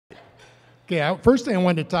Okay, first thing I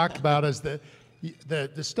wanted to talk about is the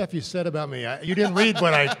stuff you said about me. You didn't read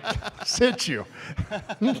what I sent you.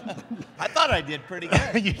 I thought I did pretty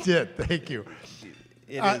good. You did. Thank you.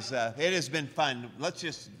 It has been fun.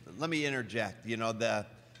 Let me interject. You know,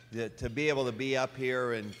 to be able to be up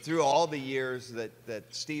here and through all the years that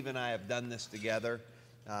Steve and I have done this together,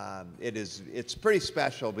 it's pretty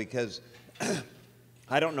special because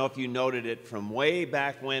I don't know if you noted it from way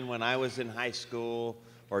back when I was in high school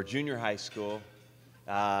or junior high school.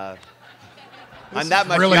 I'm that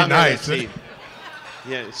much really younger nice, than Steve.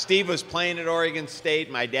 Yeah, Steve was playing at Oregon State.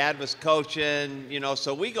 My dad was coaching. You know,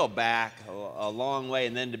 so we go back a long way.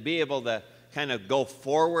 And then to be able to kind of go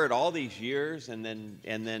forward all these years, and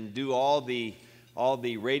then do all the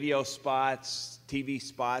radio spots, TV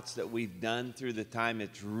spots that we've done through the time,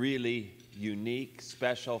 it's really unique,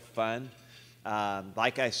 special, fun.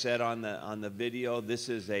 Like I said on the video, this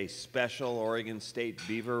is a special Oregon State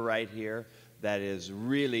Beaver right here that is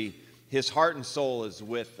really, his heart and soul is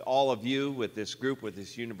with all of you, with this group, with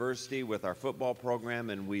this university, with our football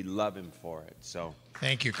program, and we love him for it. So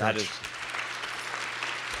thank you, Coach.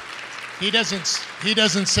 He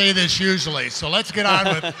doesn't say this usually, so let's get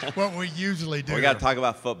on with what we usually do. We got to talk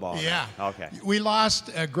about football. Yeah. Now. Okay. We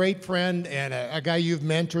lost a great friend and a guy you've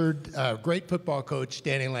mentored, a great football coach,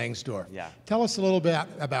 Danny Langsdorff. Yeah. Tell us a little bit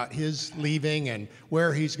about his leaving and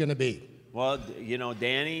where he's going to be. Well, you know,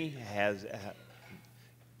 Danny has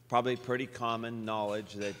probably pretty common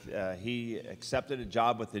knowledge that he accepted a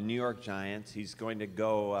job with the New York Giants. He's going to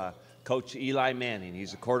go coach Eli Manning.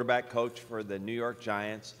 He's a quarterback coach for the New York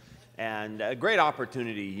Giants. And a great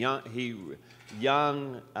opportunity.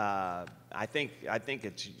 Young. I think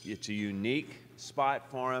it's a unique spot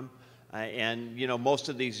for him. And you know, most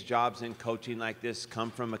of these jobs in coaching like this come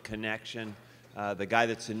from a connection. The guy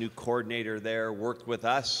that's the new coordinator there worked with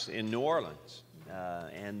us in New Orleans,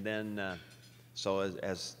 and then so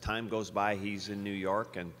as time goes by, he's in New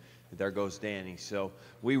York, and there goes Danny. So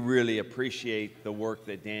we really appreciate the work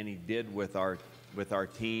that Danny did with our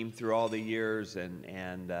team through all the years,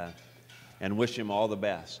 and wish him all the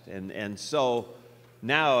best. And so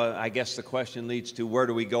now I guess the question leads to where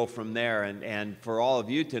do we go from there? And for all of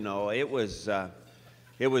you to know, it was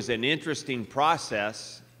an interesting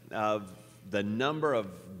process of the number of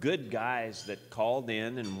good guys that called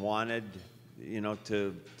in and wanted, you know,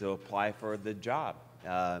 to apply for the job.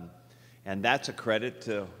 And that's a credit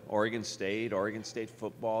to Oregon State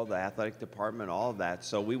football, the athletic department, all of that.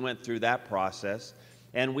 So we went through that process,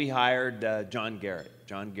 and we hired John Garrett.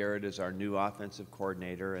 John Garrett is our new offensive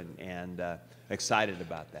coordinator, and excited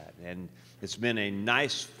about that. And it's been a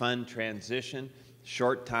nice, fun transition,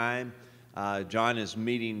 short time. John is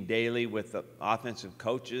meeting daily with the offensive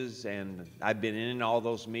coaches, and I've been in all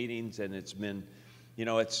those meetings, and it's been, you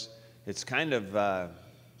know, it's kind of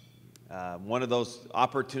one of those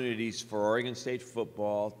opportunities for Oregon State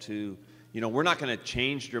football to, you know, we're not going to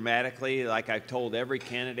change dramatically. Like I've told every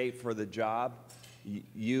candidate for the job,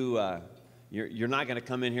 you're not going to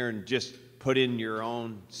come in here and just put in your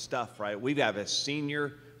own stuff, right? We have a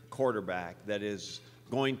senior quarterback that is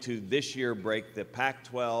going to this year break the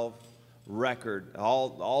Pac-12 record,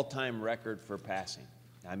 all-time record for passing.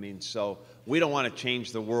 I mean, so we don't want to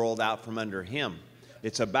change the world out from under him.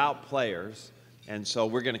 It's about players, and so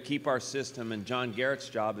we're going to keep our system, and John Garrett's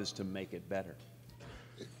job is to make it better.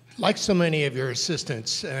 Like so many of your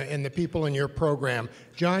assistants and the people in your program,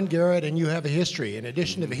 John Garrett, and you have a history. In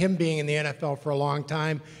addition to him being in the NFL for a long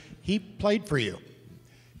time, he played for you.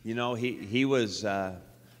 You know, he was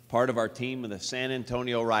part of our team with the San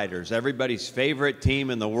Antonio Riders, everybody's favorite team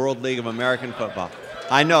in the World League of American Football.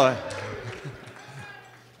 I know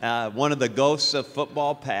it. One of the ghosts of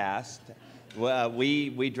football past.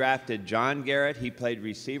 We drafted John Garrett. He played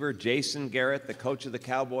receiver. Jason Garrett, the coach of the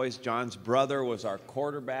Cowboys, John's brother, was our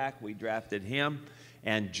quarterback. We drafted him.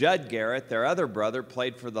 And Judd Garrett, their other brother,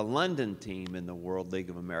 played for the London team in the World League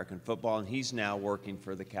of American Football, and he's now working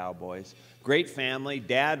for the Cowboys. Great family.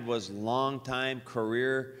 Dad was longtime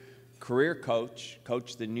career coach.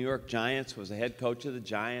 Coached the New York Giants. Was the head coach of the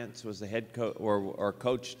Giants. Was the head coach or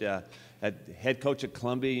coached head coach at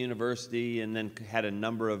Columbia University, and then had a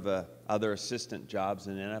number of other assistant jobs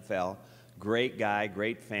in the NFL. Great guy,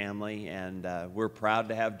 great family, and we're proud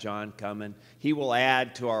to have John coming. He will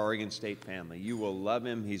add to our Oregon State family. You will love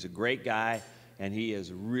him. He's a great guy, and he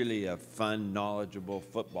is really a fun, knowledgeable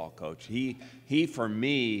football coach. He for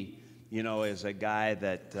me, you know, is a guy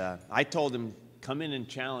that I told him, come in and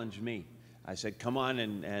challenge me. I said, come on,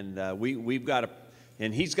 and we've got a,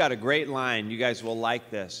 and he's got a great line. You guys will like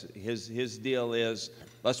this. His deal is,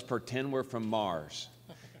 let's pretend we're from Mars.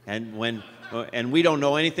 And we don't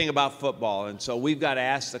know anything about football, and so we've got to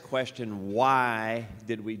ask the question, why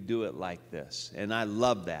did we do it like this? And I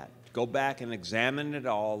love that. Go back and examine it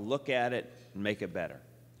all, look at it, and make it better.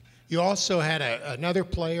 You also had another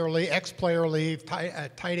player, ex-player leave,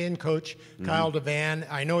 tight end coach, Kyle DeVan.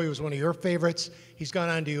 I know he was one of your favorites. He's gone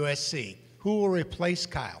on to USC. Who will replace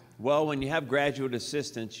Kyle? Well, when you have graduate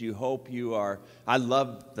assistants, you hope you are. I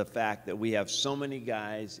love the fact that we have so many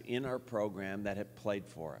guys in our program that have played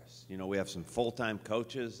for us. You know, we have some full-time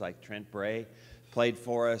coaches like Trent Bray played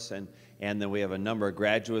for us, and then we have a number of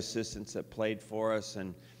graduate assistants that played for us,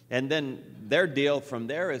 and then their deal from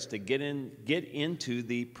there is to get into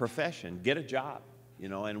the profession, get a job, you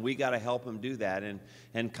know, and we got to help them do that.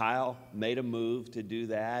 And Kyle made a move to do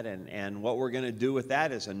that, and what we're going to do with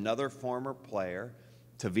that is another former player,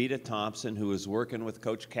 Tavita Thompson, who is working with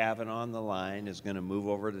Coach Kavanaugh on the line, is going to move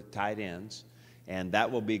over to tight ends, and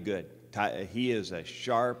that will be good. He is a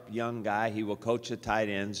sharp young guy. He will coach the tight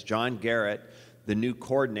ends. John Garrett, the new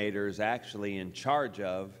coordinator, is actually in charge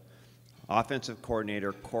of offensive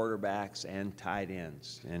coordinator, quarterbacks, and tight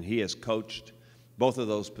ends. And he has coached both of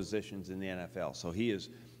those positions in the NFL. So he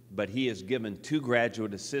has given 2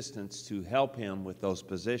 graduate assistants to help him with those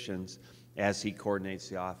positions as he coordinates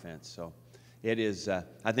the offense. So it is,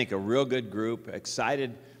 I think, a real good group.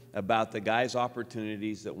 Excited about the guys'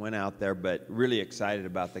 opportunities that went out there, but really excited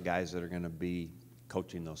about the guys that are going to be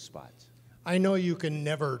coaching those spots. I know you can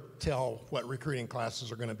never tell what recruiting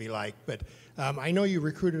classes are going to be like, but I know you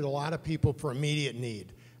recruited a lot of people for immediate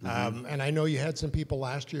need. And I know you had some people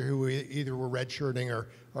last year who either were redshirting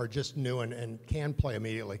or just new and can play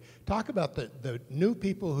immediately. Talk about the new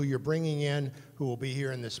people who you're bringing in who will be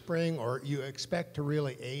here in the spring or you expect to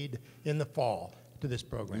really aid in the fall to this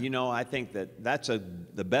program. You know, I think that's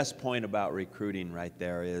the best point about recruiting right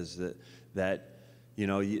there is that you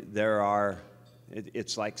know,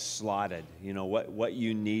 it's like slotted, you know, what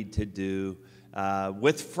you need to do.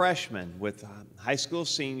 With freshmen, with high school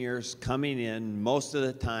seniors coming in most of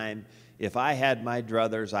the time, if I had my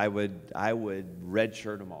druthers, I would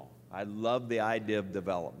redshirt them all. I love the idea of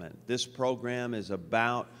development. This program is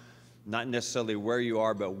about not necessarily where you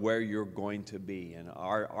are, but where you're going to be. And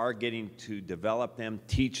our getting to develop them,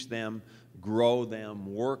 teach them, grow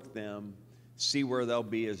them, work them, see where they'll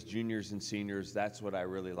be as juniors and seniors, that's what I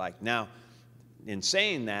really like. Now, in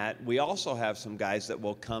saying that, we also have some guys that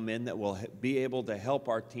will come in that will be able to help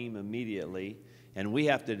our team immediately, and we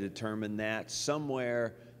have to determine that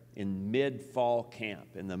somewhere in mid-fall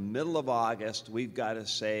camp. In the middle of August, we've got to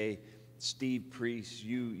say, Steve Preece,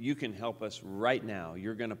 you can help us right now.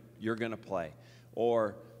 You're gonna play.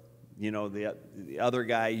 Or, you know, the other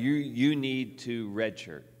guy, you need to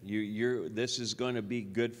redshirt. This is going to be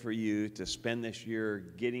good for you to spend this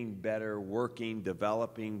year getting better, working,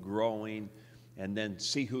 developing, growing, and then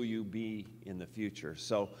see who you be in the future.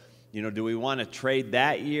 So, you know, do we want to trade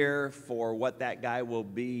that year for what that guy will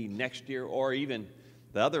be next year? Or even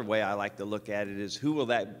the other way I like to look at it is, who will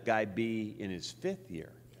that guy be in his 5th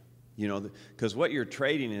year? You know, because what you're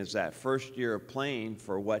trading is that first year of playing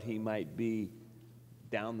for what he might be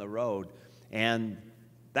down the road. And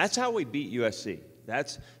that's how we beat USC.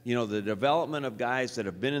 That's, you know, the development of guys that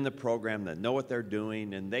have been in the program, that know what they're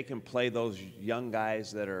doing, and they can play those young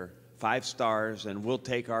guys that are 5 stars, and we'll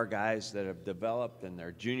take our guys that have developed and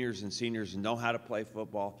they're juniors and seniors and know how to play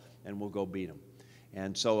football, and we'll go beat them.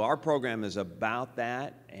 And so our program is about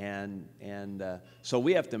that, and so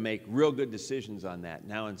we have to make real good decisions on that.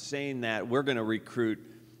 Now, in saying that, we're going to recruit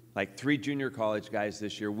like 3 junior college guys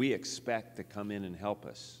this year we expect to come in and help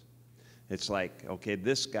us. It's like, okay,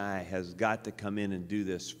 this guy has got to come in and do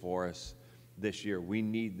this for us this year. We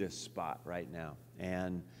need this spot right now.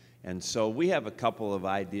 And so we have a couple of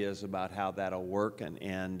ideas about how that'll work,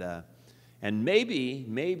 and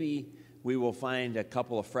maybe we will find a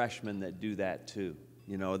couple of freshmen that do that too.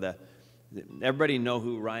 You know, everybody know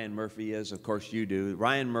who Ryan Murphy is. Of course you do.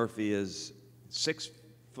 Ryan Murphy is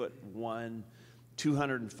 6'1",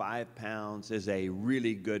 205 pounds, is a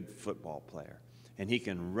really good football player. And he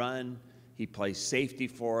can run. He plays safety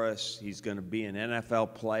for us. He's going to be an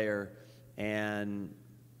NFL player, and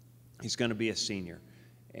he's going to be a senior.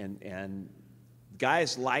 And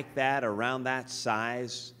guys like that, around that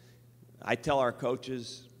size, I tell our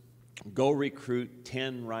coaches, go recruit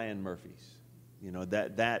 10 Ryan Murphys. You know,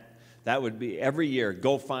 that would be every year,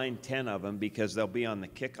 go find 10 of them, because they'll be on the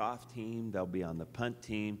kickoff team, they'll be on the punt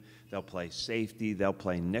team, they'll play safety, they'll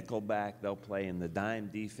play nickelback, they'll play in the dime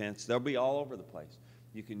defense, they'll be all over the place.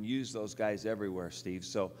 You can use those guys everywhere, Steve.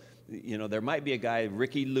 So, you know, there might be a guy,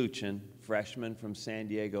 Ricky Luchin, freshman from San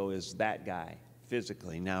Diego, is that guy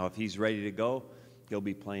physically. Now, if he's ready to go, he'll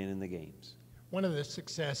be playing in the games. one of the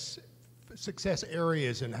success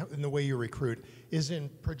areas in the way you recruit is in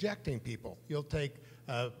projecting people. You'll take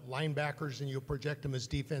linebackers and you'll project them as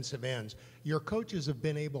defensive ends. Your coaches have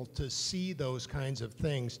been able to see those kinds of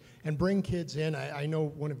things and bring kids in. I know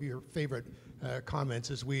one of your favorite comments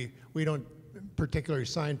is we don't particularly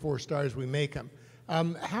sign 4 stars, we make them.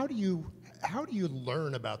 How do you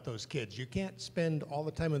learn about those kids? You can't spend all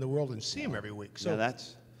the time in the world and see them every week. So yeah,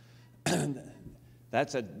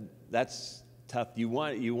 that's tough. You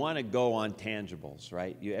want to go on tangibles,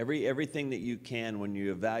 right? Everything that you can when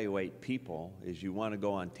you evaluate people is you want to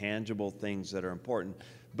go on tangible things that are important.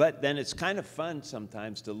 But then it's kind of fun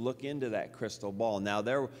sometimes to look into that crystal ball. Now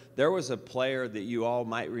there was a player that you all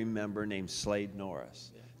might remember named Slade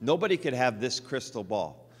Norris. Yeah. Nobody could have this crystal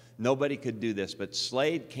ball. Nobody could do this. But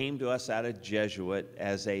Slade came to us out of Jesuit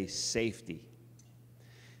as a safety.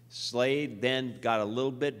 Slade then got a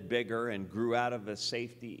little bit bigger and grew out of a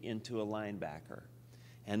safety into a linebacker.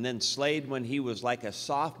 And then Slade, when he was like a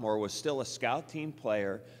sophomore, was still a scout team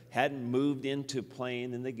player, hadn't moved into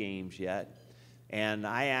playing in the games yet. And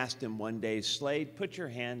I asked him one day, Slade, put your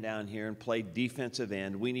hand down here and play defensive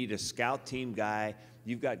end. We need a scout team guy.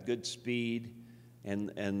 You've got good speed.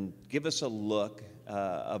 And give us a look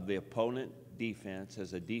of the opponent defense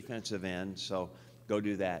as a defensive end. So go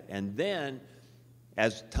do that. And then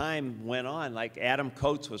as time went on, like Adam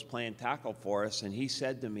Coates was playing tackle for us, and he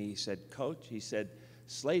said to me, he said, Coach, he said,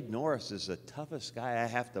 Slade Norris is the toughest guy I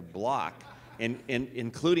have to block,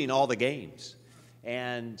 including all the games.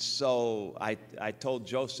 And so I told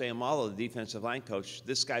Joe Sayamalo, the defensive line coach,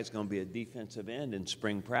 this guy's going to be a defensive end in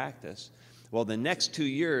spring practice. Well, the next 2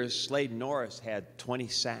 years, Slade Norris had 20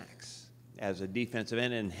 sacks as a defensive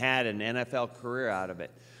end and had an NFL career out of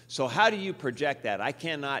it. So how do you project that?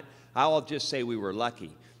 I'll just say we were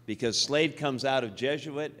lucky because Slade comes out of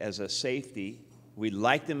Jesuit as a safety. We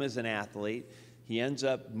liked him as an athlete. He ends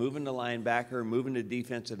up moving to linebacker, moving to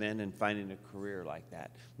defensive end, and finding a career like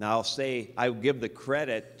that. Now, I would give the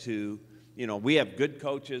credit to, we have good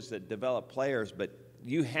coaches that develop players, but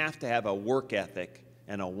you have to have a work ethic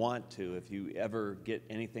and a want to if you ever get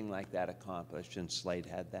anything like that accomplished, and Slade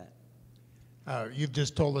had that. You've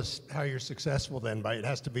just told us how you're successful then, but it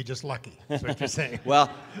has to be just lucky. That's what you're saying. Well,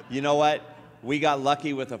 you know what? We got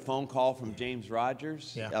lucky with a phone call from James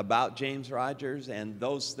Rogers about James Rogers, and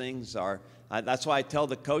those things are. That's why I tell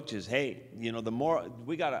the coaches, hey,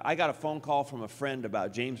 I got a phone call from a friend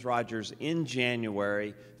about James Rogers in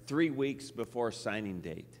January, 3 weeks before signing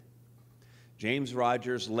date. James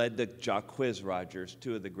Rogers led to Jacquizz Rogers,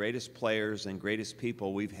 2 of the greatest players and greatest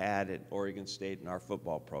people we've had at Oregon State in our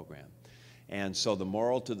football program. And so the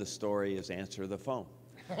moral to the story is answer the phone.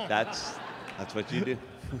 That's what you do.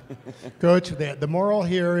 Coach, the moral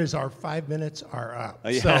here is our 5 minutes are up. Oh,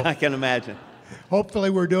 yeah, so I can imagine. Hopefully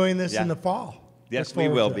we're doing this in the fall. Yes, we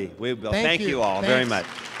will be. We will. Thank you all very much.